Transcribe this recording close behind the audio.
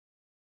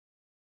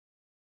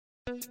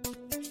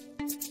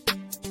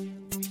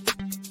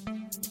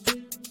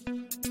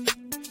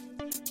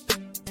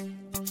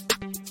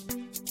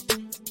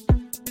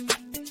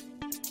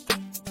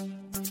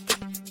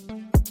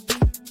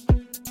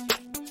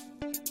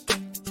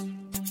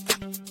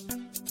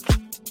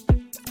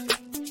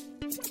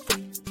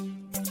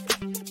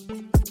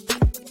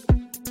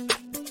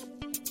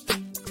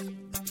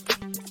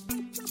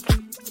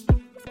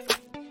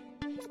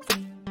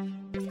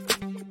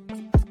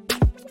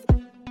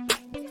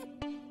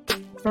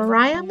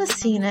Mariah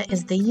Messina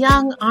is the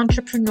young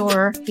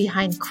entrepreneur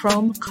behind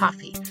Chrome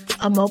Coffee,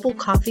 a mobile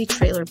coffee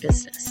trailer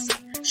business.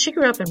 She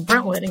grew up in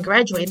Brentwood and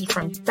graduated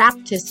from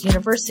Baptist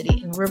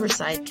University in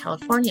Riverside,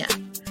 California.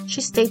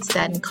 She states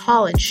that in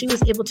college she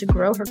was able to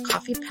grow her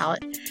coffee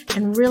palate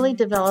and really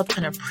develop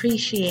an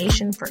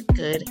appreciation for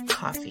good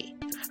coffee.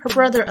 Her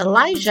brother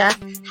Elijah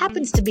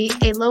happens to be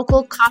a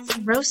local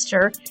coffee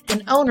roaster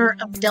and owner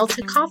of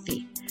Delta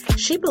Coffee.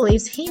 She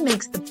believes he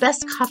makes the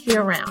best coffee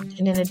around,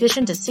 and in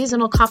addition to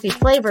seasonal coffee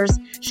flavors,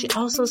 she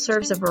also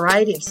serves a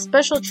variety of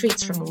special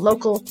treats from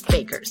local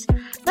bakers.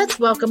 Let's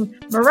welcome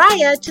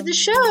Mariah to the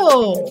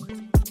show.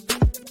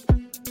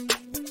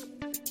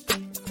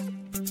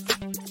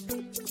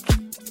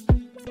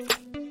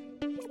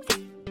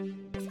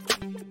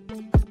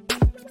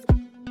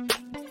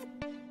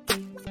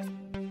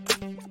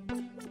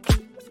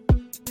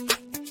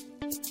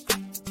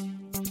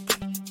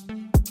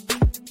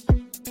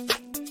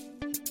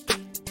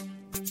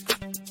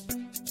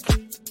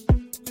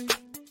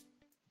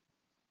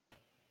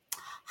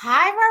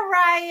 Hi,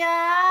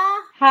 Mariah.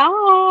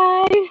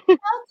 Hi. Welcome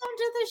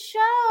to the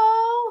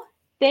show.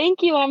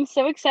 Thank you. I'm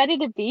so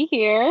excited to be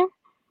here.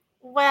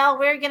 Well,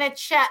 we're going to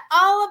chat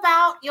all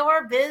about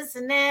your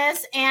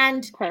business.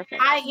 And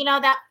Perfect.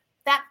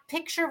 that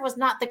picture was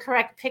not the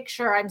correct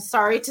picture. I'm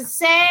sorry to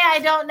say. I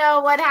don't know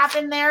what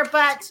happened there,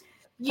 but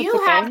you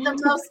have the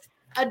most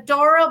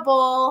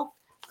adorable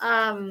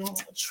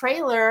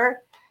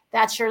trailer.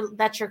 That's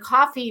your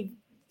coffee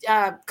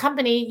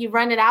company you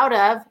run it out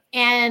of,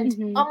 and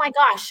oh my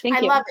gosh, I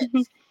love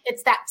it.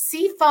 It's that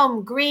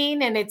seafoam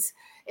green, and it's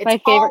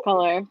my favorite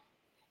color.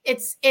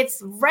 It's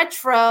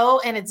retro,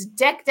 and it's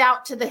decked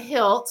out to the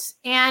hilt,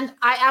 and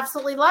I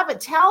absolutely love it.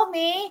 Tell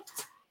me,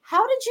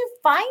 how did you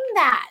find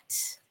that?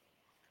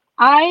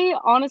 I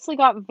honestly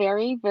got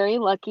very, very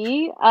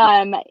lucky.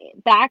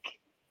 Back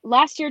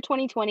last year,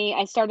 2020,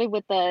 I started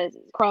with the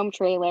Chrome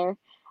trailer.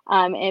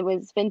 It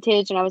was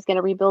vintage, and I was going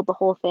to rebuild the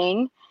whole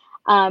thing.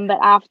 But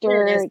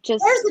after there's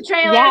the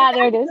trailer. Yeah,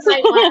 there it is.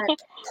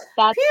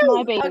 That's Phew,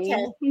 my baby.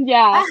 Okay.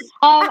 Yeah.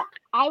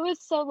 I was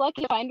so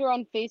lucky to find her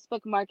on Facebook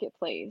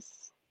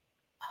Marketplace.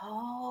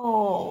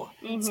 Oh,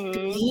 it's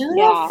beautiful.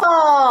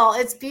 Yeah.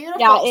 It's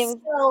beautiful.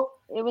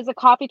 Yeah, it was a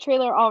coffee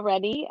trailer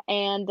already,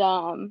 and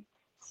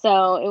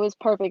so it was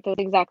perfect. It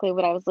was exactly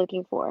what I was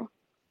looking for.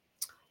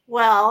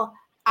 Well,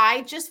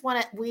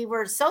 we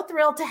were so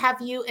thrilled to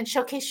have you and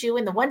showcase you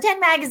in the 110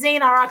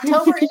 magazine. Our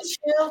October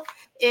issue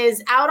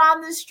is out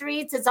on the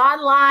streets. It's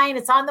online.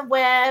 It's on the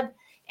web.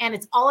 And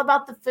it's all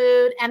about the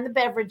food and the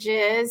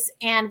beverages.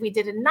 And we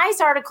did a nice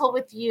article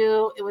with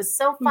you. It was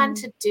so fun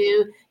to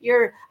do.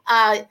 You're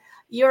a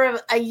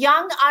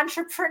young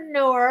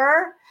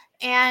entrepreneur.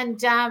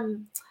 And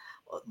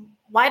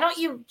why don't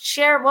you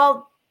share,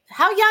 well,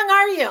 how young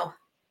are you?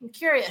 I'm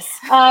curious.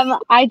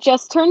 I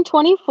just turned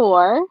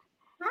 24.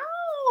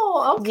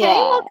 Oh, okay.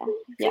 Yeah. Well,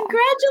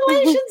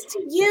 congratulations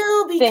to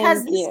you,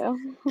 because Thank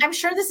you. I'm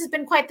sure this has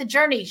been quite the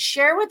journey.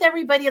 Share with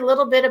everybody a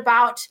little bit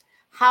about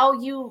how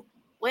you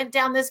went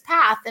down this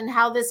path and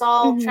how this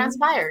all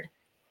transpired.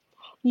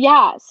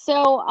 Yeah.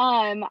 So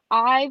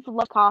I've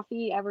loved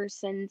coffee ever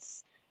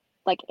since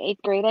like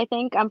 8th grade, I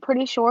think. I'm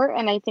pretty short,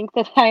 and I think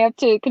that I have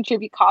to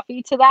contribute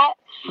coffee to that.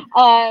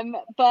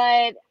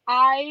 But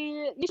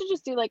I used to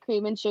just do like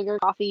cream and sugar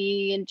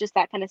coffee and just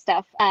that kind of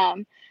stuff.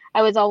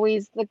 I was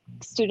always the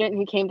student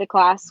who came to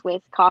class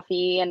with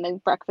coffee and a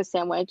breakfast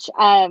sandwich.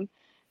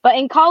 But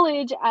in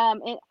college,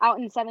 out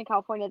in Southern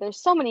California, there's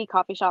so many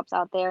coffee shops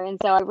out there. And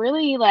so I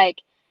really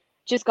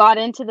just got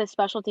into the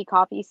specialty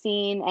coffee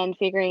scene and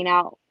figuring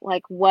out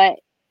like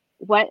what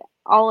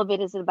all of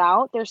it is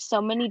about. There's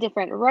so many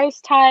different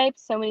roast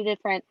types, so many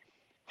different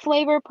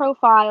flavor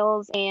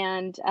profiles,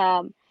 and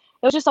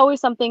it was just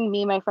always something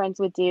me and my friends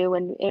would do,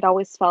 and it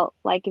always felt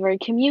like very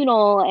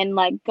communal and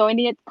like going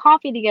to get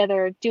coffee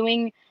together,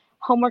 doing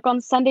homework on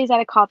Sundays at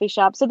a coffee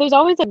shop. So there's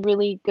always a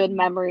really good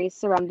memories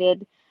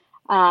surrounded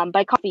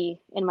by coffee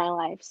in my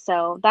life.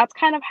 So that's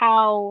kind of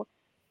how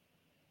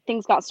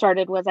things got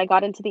started. Was I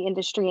got into the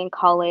industry in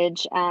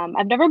college.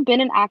 I've never been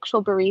an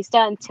actual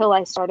barista until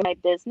I started my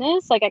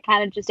business. Like I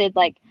kind of just did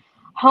like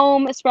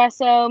home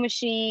espresso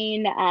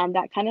machine,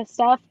 that kind of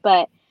stuff.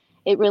 But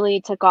it really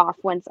took off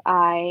once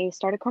I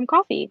started Chrome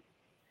Coffee.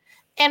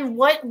 And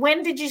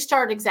when did you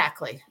start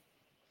exactly?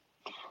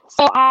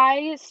 So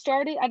I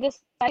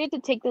decided to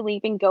take the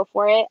leap and go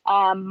for it.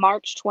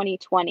 March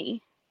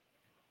 2020.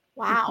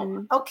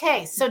 Wow.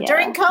 Okay. So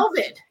during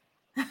COVID.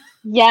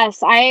 Yes,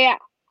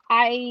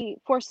 I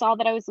foresaw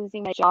that I was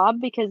losing my job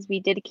because we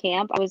did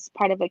camp. I was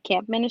part of a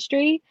camp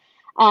ministry.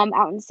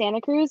 out in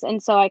Santa Cruz.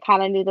 And so I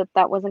kind of knew that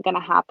that wasn't going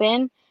to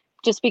happen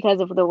just because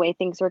of the way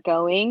things were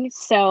going.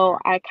 So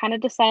I kind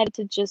of decided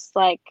to just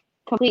like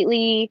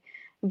completely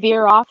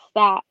veer off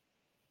that,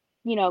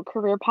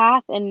 career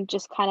path and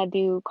just kind of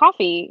do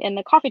coffee in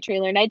the coffee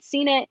trailer. And I'd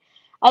seen it,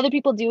 other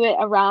people do it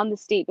around the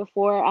state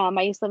before.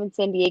 I used to live in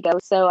San Diego,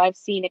 so I've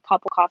seen a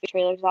couple coffee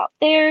trailers out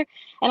there. And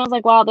I was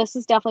like, wow, this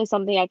is definitely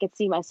something I could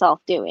see myself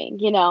doing.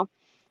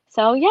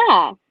 So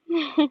yeah.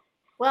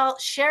 Well,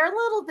 share a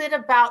little bit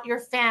about your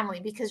family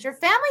because your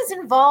family's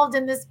involved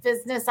in this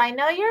business. I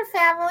know your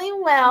family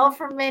well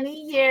for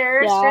many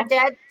years. Yeah. Your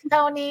dad,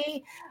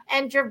 Tony,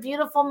 and your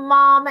beautiful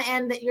mom,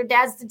 and that your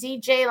dad's the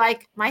DJ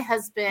like my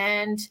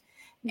husband.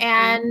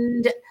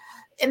 And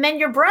then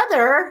your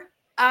brother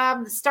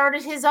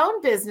started his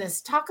own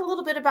business. Talk a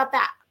little bit about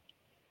that.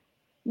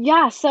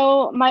 Yeah,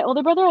 so my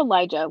older brother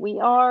Elijah, we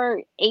are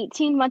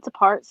 18 months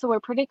apart, so we're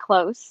pretty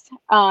close.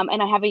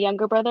 And I have a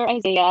younger brother,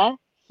 Isaiah.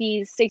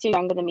 He's 6 years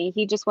younger than me.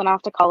 He just went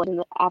off to college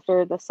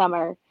after the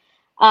summer.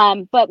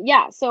 But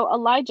yeah, so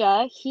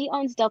Elijah, he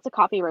owns Delta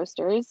Coffee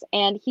Roasters,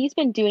 and he's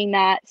been doing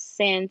that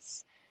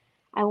since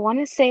I want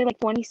to say like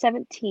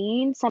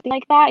 2017, something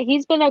like that.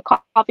 He's been a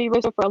coffee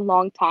roaster for a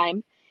long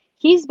time.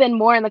 He's been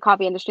more in the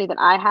coffee industry than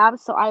I have,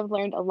 so I've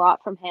learned a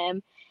lot from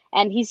him.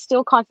 And he's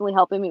still constantly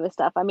helping me with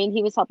stuff. I mean,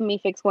 he was helping me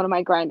fix one of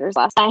my grinders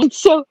last time.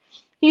 So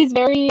he's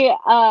very,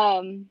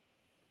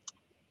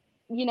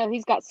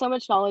 he's got so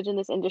much knowledge in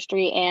this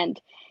industry,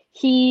 and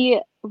he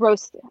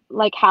roasts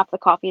like half the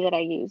coffee that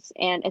I use,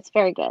 and it's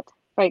very good,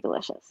 very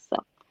delicious.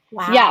 So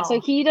yeah, so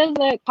he does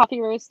the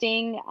coffee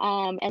roasting,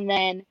 and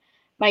then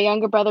my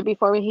younger brother,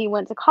 before he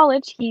went to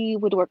college, he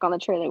would work on the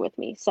trailer with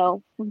me.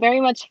 So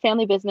very much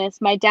family business.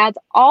 My dad's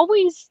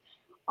always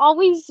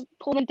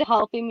pulled into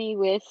helping me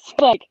with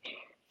like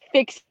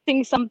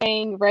fixing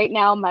something. Right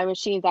now my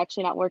machine's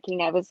actually not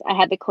working. I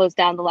had to close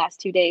down the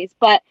last 2 days,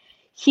 but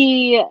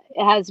he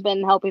has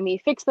been helping me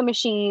fix the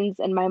machines,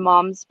 and my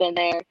mom's been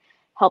there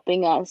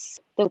helping us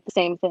with the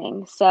same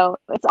thing. So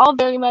it's all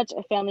very much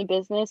a family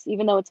business.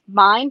 Even though it's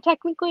mine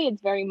technically,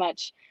 it's very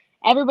much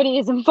everybody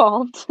is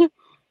involved.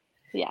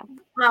 Yeah.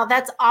 Well,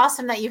 that's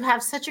awesome that you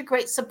have such a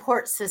great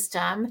support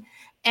system.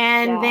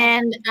 And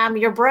then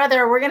your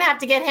brother, we're going to have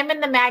to get him in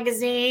the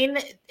magazine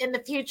in the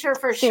future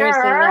for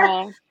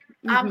sure.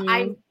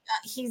 Yeah.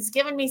 He's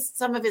given me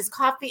some of his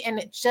coffee, and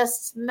it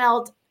just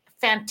smelled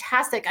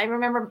fantastic. I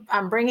remember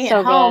bringing it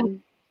home,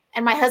 good.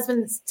 And my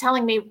husband's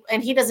telling me,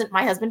 and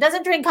my husband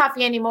doesn't drink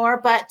coffee anymore,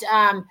 but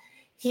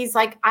he's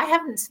like, I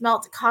haven't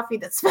smelled coffee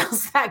that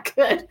smells that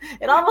good.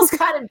 It almost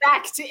got him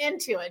back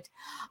into it.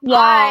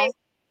 Yeah.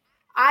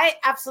 I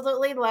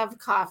absolutely love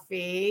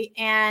coffee,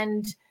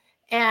 and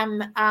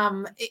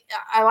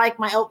I like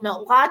my oat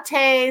milk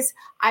lattes.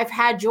 I've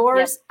had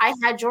yours. Yep.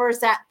 I had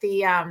yours at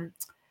the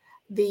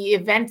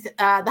event,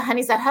 the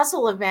Honeys That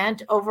Hustle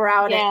event over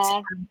out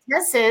at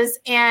Tess's,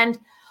 and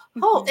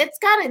it's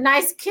got a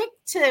nice kick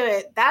to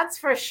it. That's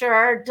for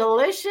sure.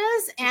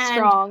 Delicious and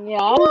strong.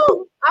 Yeah.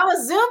 Woo, I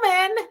was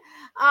zooming.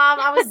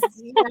 I was,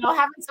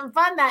 having some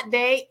fun that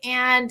day,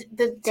 and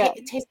the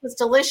taste was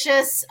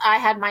delicious. I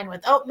had mine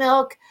with oat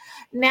milk.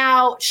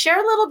 Now,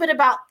 share a little bit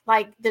about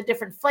like the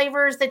different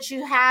flavors that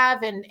you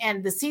have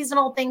and the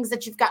seasonal things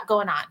that you've got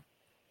going on.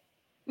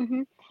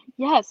 Mm-hmm.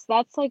 Yes,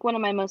 that's like one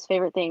of my most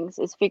favorite things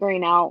is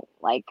figuring out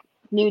like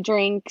new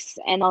drinks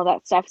and all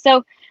that stuff.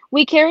 So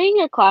we carry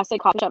your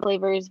classic coffee shop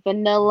flavors,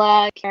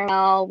 vanilla,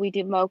 caramel. We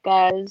do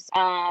mochas,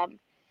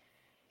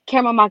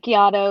 caramel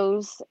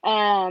macchiatos,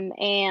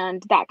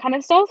 and that kind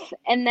of stuff.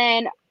 And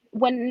then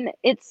when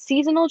it's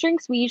seasonal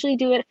drinks, we usually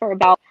do it for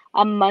about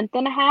a month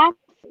and a half.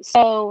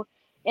 So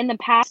in the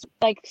past,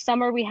 like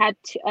summer, we had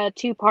a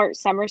 2-part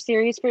summer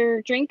series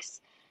for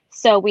drinks.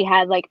 So we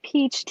had like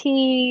peach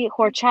tea,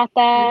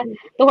 horchata.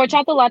 The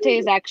horchata latte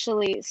is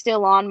actually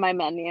still on my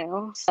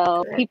menu.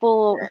 So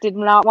people did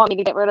not want me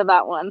to get rid of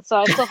that one. So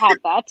I still have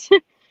that.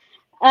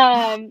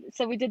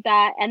 So we did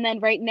that. And then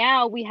right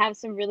now we have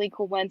some really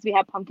cool ones. We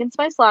have pumpkin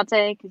spice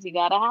latte because you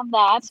got to have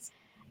that.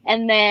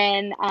 And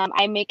then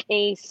I make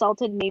a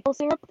salted maple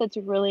syrup that's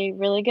really,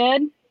 really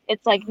good.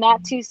 It's like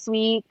not too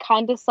sweet,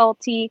 kind of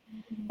salty.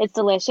 It's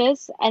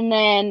delicious. And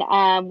then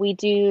we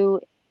do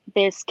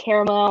this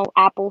caramel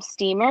apple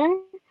steamer.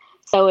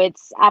 So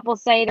it's apple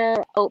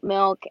cider, oat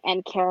milk,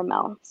 and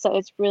caramel. So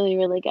it's really,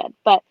 really good.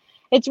 But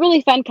it's really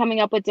fun coming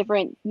up with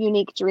different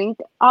unique drink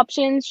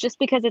options just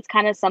because it's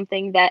kind of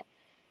something that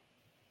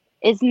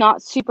is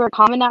not super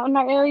common out in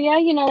our area.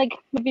 Like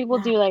maybe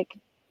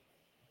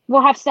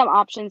we'll have some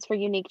options for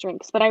unique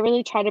drinks, but I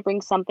really try to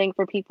bring something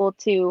for people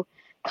to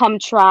come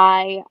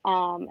try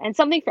and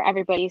something for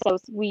everybody. So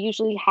we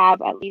usually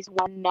have at least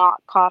one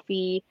not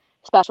coffee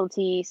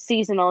specialty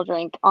seasonal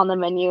drink on the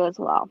menu as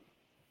well.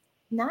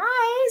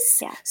 Nice.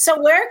 Yeah. So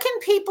where can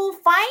people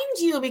find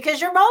you? Because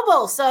you're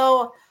mobile.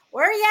 So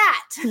where are you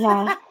at?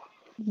 Yeah.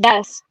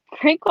 Yes.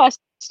 Great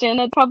question.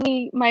 That's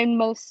probably my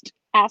most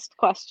asked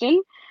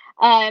question.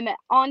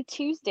 On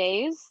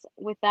Tuesdays,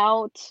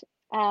 without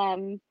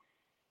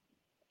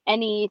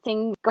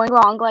anything going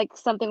wrong, like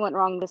something went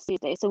wrong this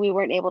Tuesday, so we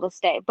weren't able to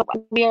stay. But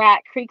we are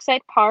at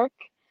Creekside Park,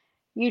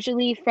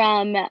 usually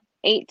from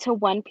 8 to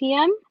 1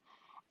 p.m.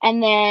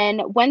 And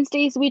then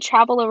Wednesdays we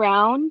travel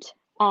around.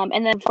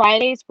 And then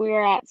Fridays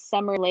we're at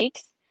Summer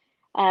Lakes,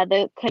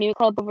 the canoe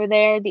club over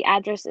there. The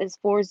address is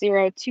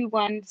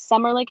 4021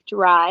 Summer Lake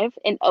Drive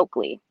in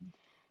Oakley.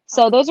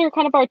 So those are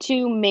kind of our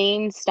two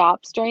main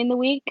stops during the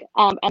week.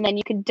 And then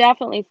you can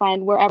definitely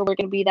find wherever we're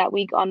going to be that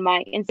week on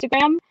my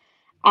Instagram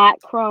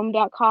at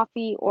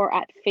chrome.coffee or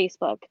at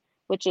Facebook,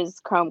 which is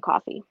Chrome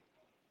Coffee.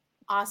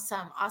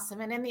 Awesome.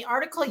 And in the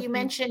article you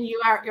mentioned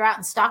you're out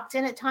in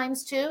Stockton at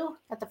times too,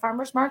 at the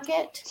farmers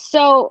market.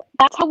 So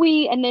that's how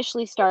we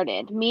initially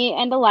started. Me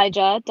and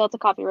Elijah, Delta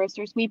Coffee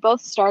Roasters, we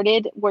both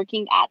started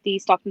working at the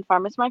Stockton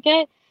Farmers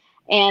Market.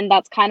 And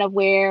that's kind of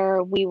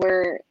where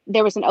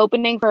there was an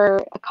opening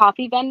for a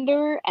coffee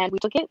vendor and we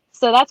took it.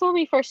 So that's where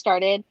we first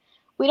started.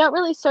 We don't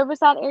really service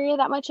that area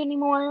that much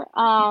anymore,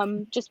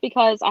 just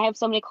because I have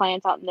so many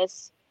clients out in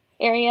this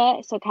area.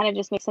 So it kind of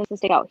just makes sense to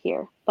stay out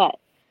here. But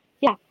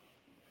yeah.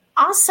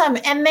 Awesome.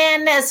 And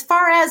then as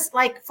far as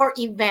like for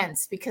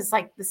events, because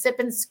like the Sip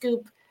and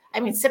Shop,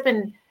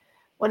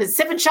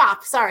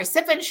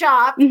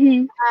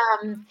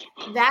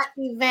 Mm-hmm. That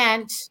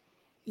event,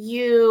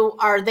 you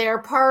are there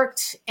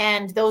parked,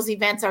 and those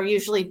events are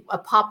usually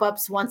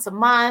pop-ups once a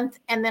month.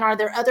 And then are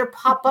there other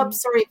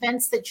pop-ups or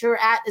events that you're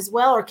at as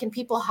well? Or can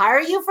people hire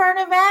you for an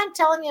event?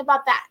 Tell me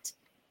about that.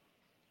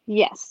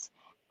 Yes.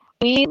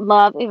 We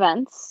love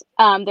events.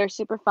 They're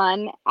super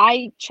fun.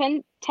 I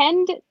tend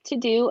to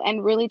do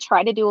and really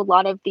try to do a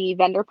lot of the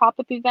vendor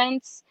pop-up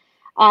events.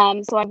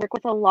 So I work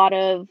with a lot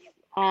of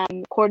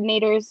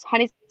coordinators.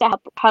 Honey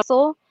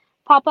Hustle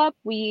pop-up,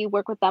 we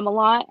work with them a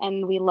lot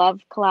and we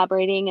love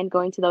collaborating and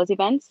going to those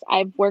events.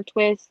 I've worked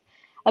with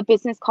a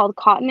business called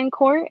Cotton and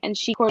Court, and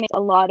she coordinates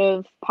a lot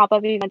of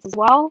pop-up events as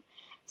well.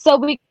 So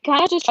we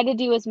kind of just try to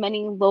do as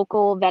many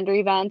local vendor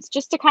events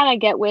just to kind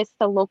of get with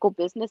the local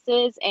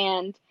businesses.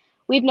 And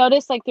we've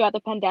noticed like throughout the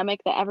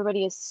pandemic that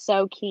everybody is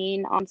so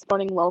keen on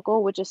supporting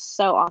local, which is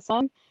so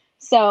awesome.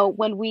 So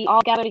when we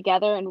all gather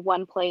together in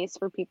one place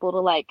for people to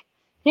like,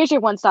 here's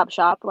your one-stop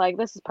shop, like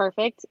this is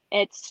perfect.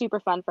 It's super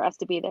fun for us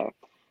to be there.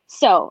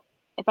 So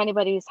if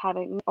anybody's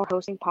having or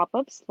hosting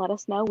pop-ups, let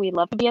us know. We'd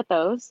love to be at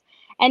those.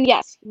 And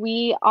yes,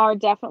 we are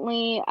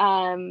definitely,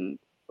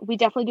 we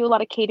definitely do a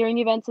lot of catering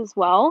events as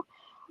well.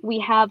 We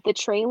have the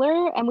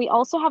trailer and we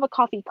also have a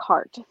coffee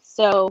cart.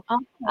 So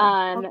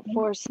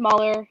for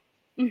smaller,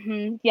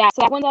 yeah,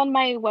 so that one's on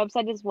my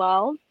website as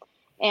well.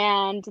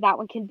 And that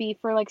one can be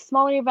for like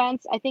smaller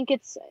events. I think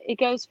it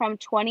goes from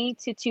 20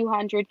 to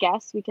 200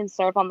 guests we can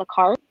serve on the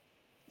cart.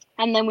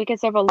 And then we can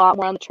serve a lot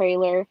more on the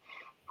trailer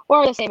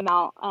or the same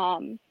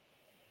amount.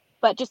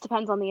 But just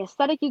depends on the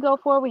aesthetic you go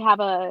for. We have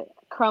a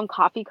Chrome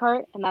coffee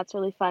cart and that's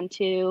really fun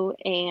too.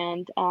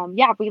 And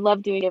yeah, we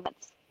love doing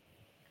events.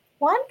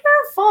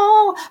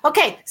 Wonderful.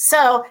 Okay,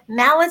 so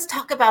now let's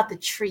talk about the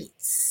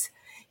treats.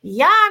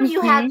 Yum,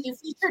 you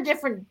feature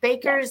different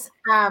bakers,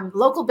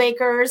 local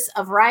bakers,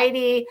 a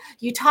variety.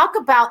 You talk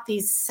about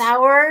these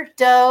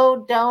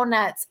sourdough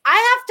donuts.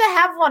 I have to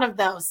have one of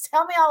those.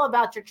 Tell me all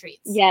about your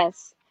treats.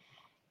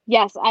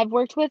 Yes, I've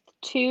worked with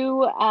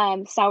two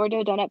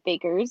sourdough donut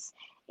bakers.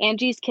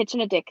 Angie's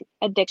Kitchen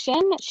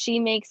Addiction. She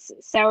makes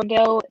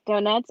sourdough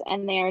donuts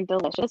and they are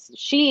delicious.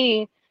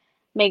 She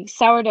makes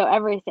sourdough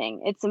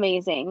everything. It's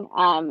amazing.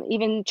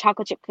 Even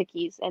chocolate chip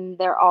cookies, and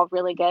they're all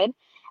really good.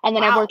 And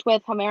then I worked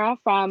with Homera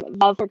from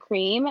Love for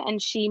Cream,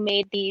 and she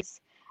made these,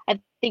 I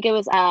think it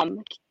was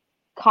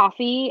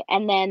coffee,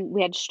 and then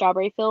we had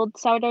strawberry-filled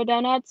sourdough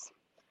donuts.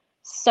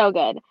 So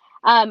good.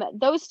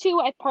 Those two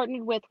I've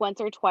partnered with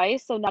once or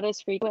twice, so not as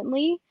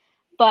frequently,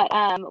 but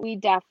we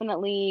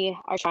definitely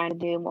are trying to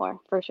do more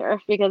for sure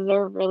because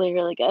they're really,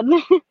 really good.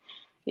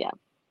 Yeah.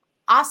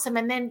 Awesome.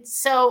 And then,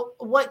 so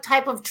what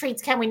type of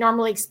treats can we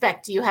normally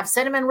expect? Do you have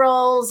cinnamon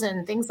rolls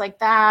and things like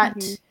that?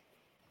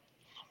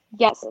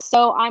 Yes.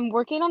 So I'm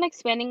working on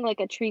expanding like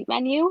a treat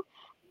menu,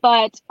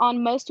 but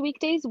on most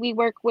weekdays, we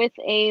work with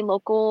a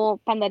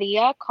local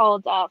panaderia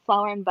called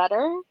Flour and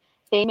Butter.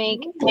 They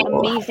make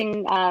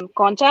amazing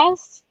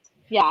conchas.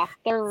 Yeah,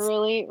 they're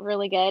really,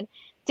 really good.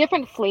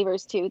 Different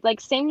flavors too. Like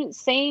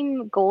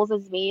same goals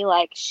as me.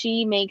 Like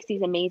she makes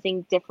these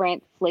amazing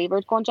different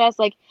flavored conchas.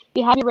 Like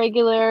you have your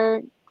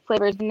regular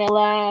flavors,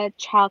 vanilla,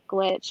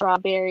 chocolate,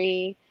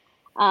 strawberry,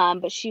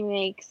 but she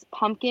makes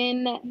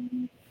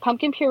pumpkin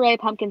puree,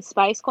 pumpkin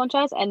spice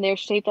conchas, and they're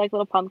shaped like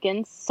little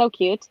pumpkins. So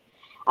cute.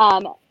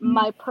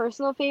 My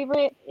personal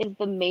favorite is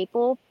the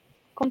maple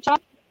concha.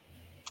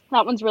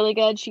 That one's really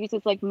good. She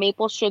uses like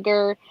maple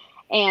sugar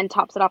and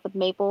tops it off with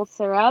maple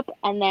syrup.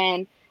 And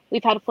then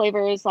we've had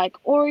flavors like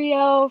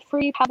Oreo,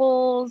 Fruity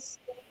Pebbles,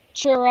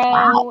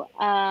 churro,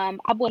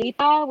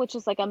 abuelita, which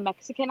is like a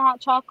Mexican hot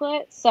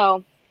chocolate.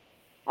 So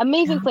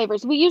amazing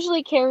flavors. We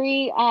usually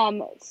carry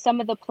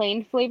some of the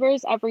plain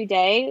flavors every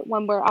day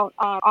when we're out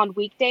on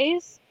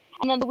weekdays.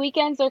 And then the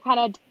weekends are kind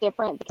of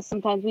different because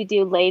sometimes we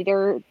do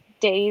later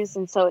days.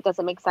 And so it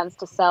doesn't make sense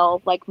to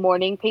sell like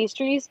morning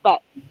pastries.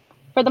 But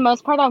For the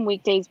most part, on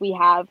weekdays, we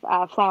have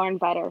flour and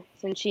butter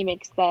since she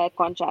makes the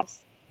conchas.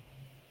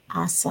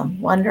 Awesome.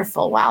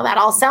 Wonderful. Wow, that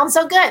all sounds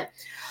so good.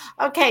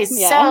 Okay,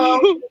 Yeah.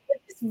 so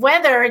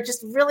weather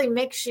just really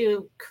makes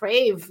you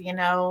crave,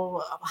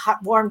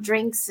 hot warm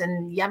drinks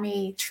and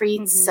yummy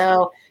treats.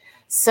 Hmm.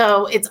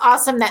 So it's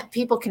awesome that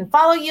people can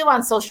follow you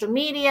on social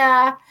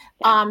media,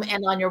 Yeah.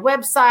 and on your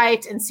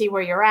website and see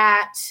where you're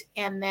at.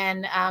 And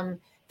then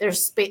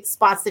there's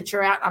spots that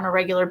you're at on a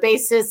regular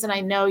basis. And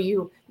I know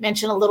you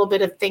mentioned a little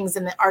bit of things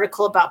in the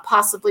article about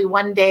possibly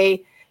one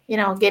day,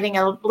 getting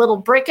a little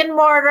brick and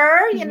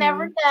mortar. You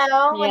never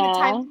know when the Yeah.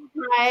 time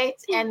is right.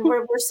 And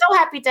we're so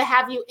happy to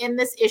have you in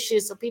this issue.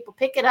 So people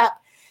pick it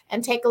up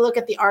and take a look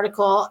at the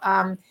article.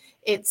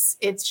 It's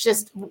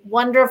just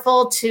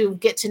wonderful to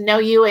get to know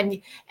you,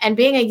 and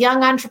being a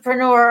young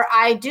entrepreneur,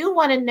 I do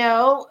want to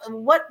know,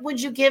 what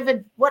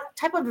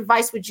type of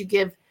advice would you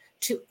give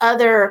to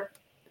other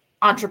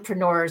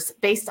entrepreneurs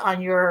based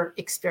on your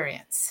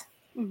experience?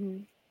 Hmm.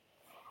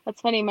 That's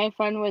funny. My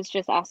friend was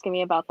just asking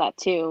me about that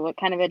too. What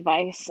kind of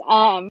advice?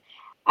 I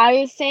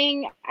was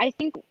saying, I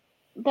think,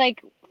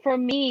 like, for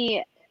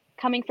me,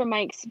 coming from my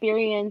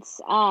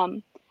experience,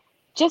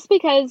 just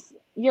because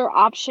your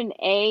option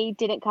A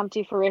didn't come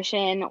to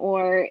fruition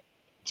or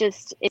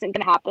just isn't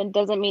going to happen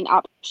doesn't mean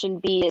option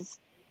B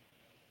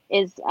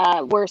is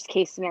worst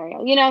case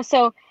scenario.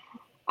 So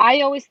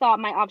I always thought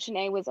my option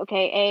A was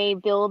okay. A,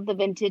 build the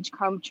vintage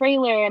Chrome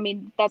trailer. I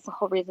mean, that's the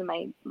whole reason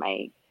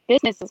my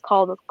business is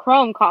called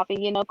Chrome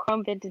Coffee.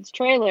 Chrome Vintage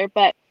Trailer.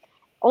 But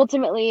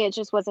ultimately, it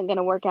just wasn't going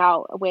to work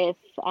out with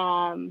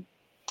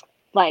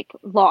like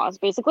laws,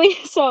 basically.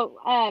 So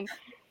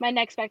my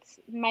next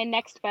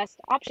best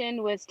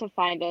option was to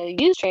find a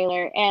used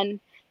trailer, and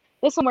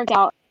this one worked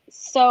out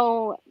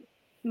so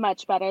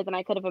much better than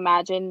I could have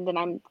imagined, and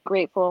I'm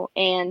grateful.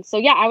 And so,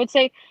 yeah, I would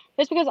say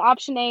just because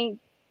option A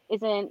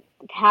isn't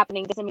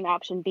happening doesn't mean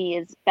option B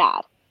is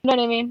bad. You know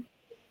what I mean?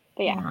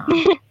 But yeah.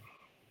 Yeah.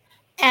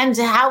 And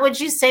how would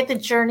you say the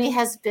journey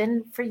has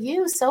been for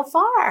you so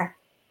far?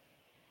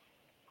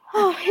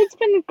 Oh, it's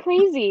been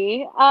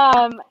crazy.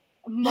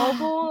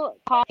 Mobile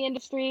coffee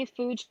industry,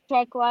 food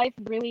truck life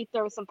really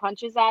throws some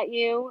punches at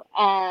you.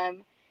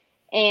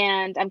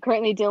 And I'm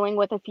currently dealing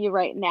with a few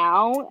right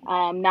now.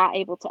 I'm not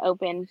able to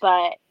open,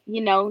 but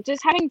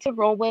just having to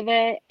roll with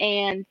it.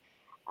 And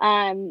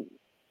um,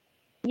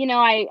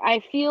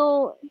 I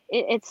feel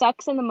it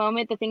sucks in the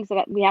moment, the things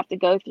that we have to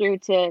go through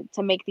to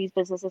make these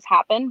businesses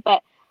happen.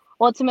 But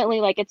ultimately,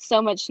 like, it's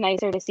so much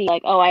nicer to see,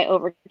 like, oh, I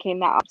overcame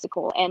that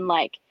obstacle and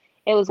like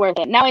it was worth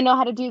it. Now I know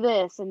how to do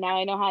this, and now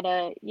I know how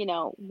to,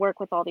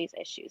 work with all these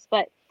issues.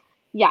 But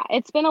yeah,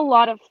 it's been a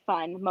lot of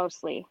fun,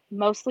 mostly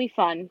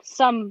fun.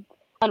 Some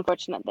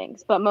unfortunate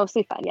things, but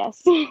mostly fun.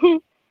 Yes.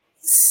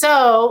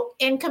 So,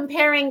 in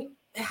comparing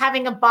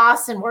having a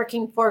boss and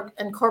working for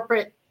in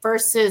corporate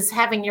versus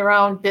having your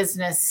own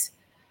business,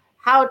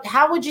 how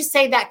would you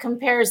say that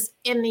compares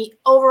in the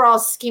overall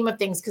scheme of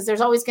things? Because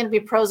there's always going to be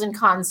pros and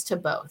cons to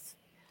both.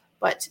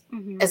 But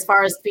Hmm. as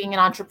far as being an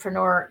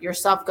entrepreneur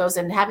yourself goes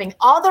and having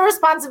all the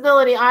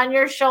responsibility on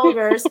your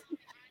shoulders,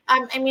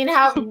 I mean,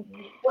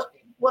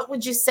 what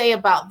would you say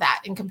about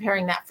that and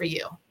comparing that for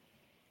you?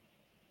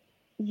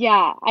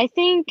 Yeah, I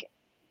think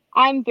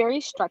I'm very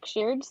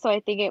structured, so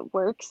I think it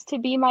works to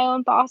be my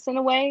own boss in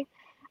a way.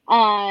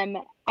 I'm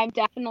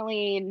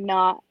definitely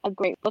not a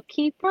great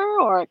bookkeeper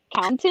or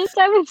accountant,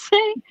 I would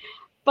say,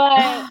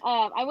 but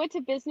I went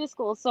to business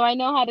school, so I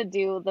know how to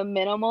do the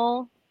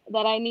minimal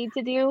that I need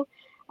to do.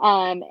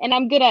 And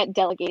I'm good at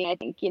delegating, I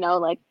think,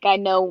 like I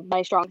know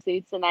my strong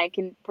suits and I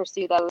can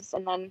pursue those.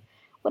 And then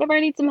whatever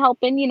I need some help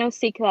in,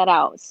 seek that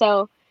out.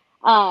 So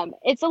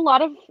it's a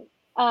lot of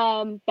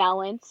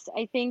balance.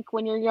 I think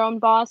when you're your own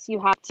boss, you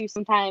have to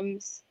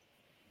sometimes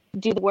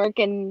do the work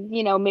and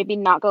maybe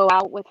not go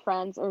out with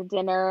friends or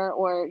dinner,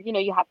 or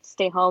you have to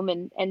stay home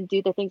and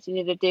do the things you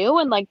need to do,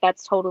 and like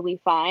that's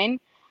totally fine.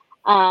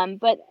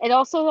 But it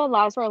also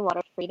allows for a lot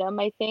of freedom,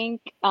 I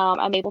think.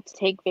 I'm able to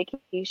take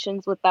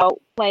vacations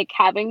without like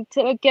having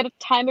to get a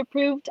time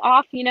approved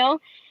off,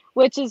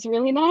 which is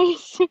really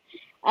nice.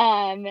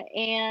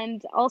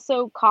 And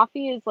also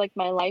coffee is like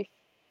my life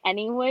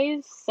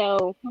anyways,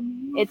 so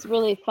it's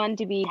really fun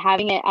to be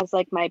having it as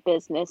like my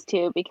business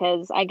too,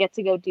 because I get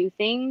to go do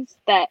things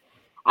that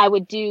I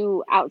would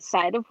do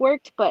outside of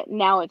work, but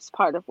now it's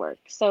part of work.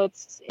 So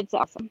it's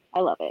awesome. I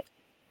love it.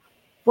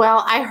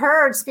 Well, I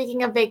heard,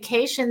 speaking of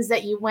vacations,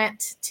 that you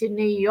went to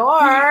New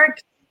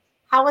York.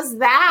 How was I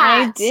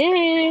that?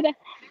 did.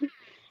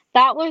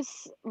 That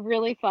was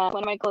really fun.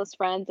 One of my close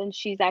friends, and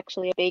she's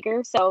actually a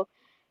baker. So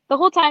the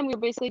whole time we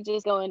were basically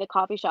just going to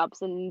coffee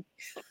shops and,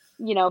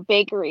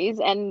 bakeries.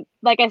 And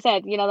like I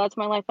said, that's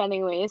my life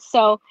anyways.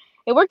 So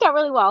it worked out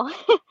really well.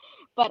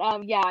 But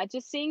yeah,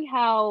 just seeing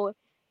how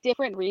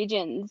different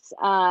regions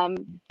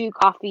do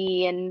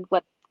coffee and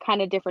what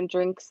kind of different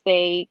drinks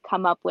they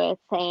come up with,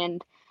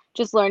 and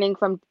just learning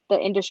from the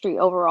industry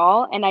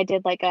overall. And I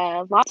did like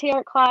a latte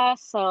art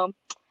class. So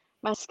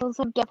my skills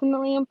have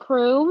definitely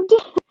improved.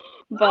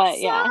 But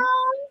yeah. Awesome.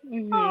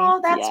 Hmm. Oh,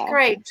 that's Yeah.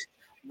 great.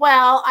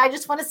 Well, I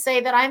just want to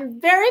say that I'm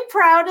very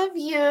proud of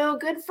you.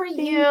 Good for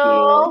Thank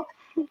you.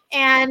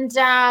 And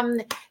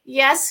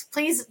yes,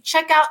 please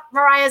check out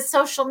Mariah's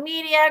social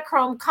media,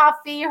 Chrome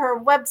Coffee, her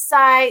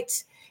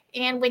website.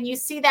 And when you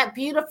see that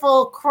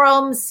beautiful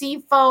Chrome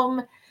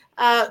Seafoam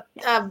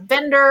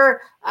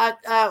vendor,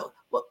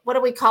 what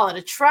do we call it?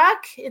 A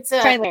truck? It's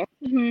a Trailer.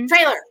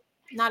 trailer,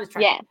 not a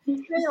truck. Yeah.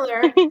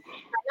 Trailer.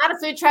 Not a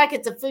food truck.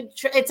 It's a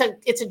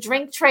it's a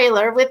drink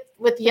trailer with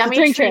yummy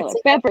drink treats. trailer,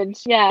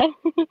 beverage. Yeah.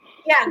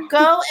 Yeah,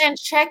 go and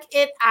check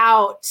it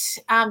out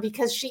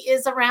because she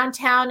is around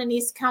town in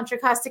East Contra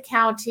Costa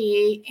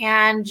County,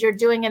 and you're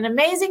doing an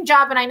amazing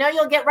job. And I know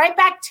you'll get right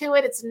back to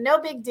it. It's no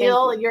big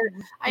deal.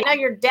 I know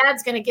your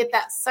dad's going to get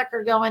that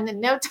sucker going in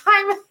no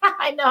time.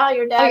 I know how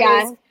your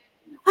dad is.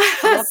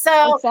 Yep,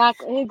 So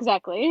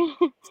exactly.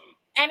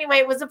 Anyway,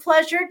 it was a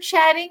pleasure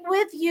chatting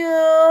with you,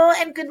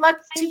 and good luck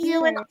to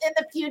you in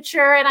the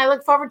future. And I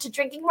look forward to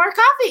drinking more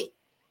coffee.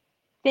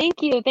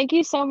 Thank you. Thank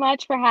you so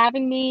much for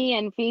having me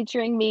and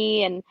featuring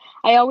me. And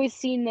I always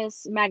seen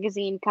this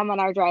magazine come on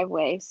our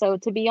driveway. So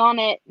to be on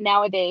it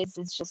nowadays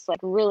is just like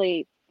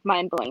really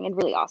mind blowing and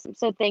really awesome.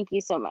 So thank you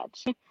so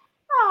much.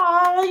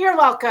 Oh, you're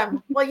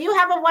welcome. Well, you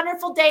have a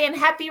wonderful day and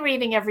happy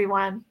reading,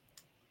 everyone.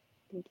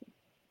 Thank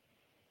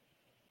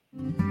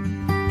you.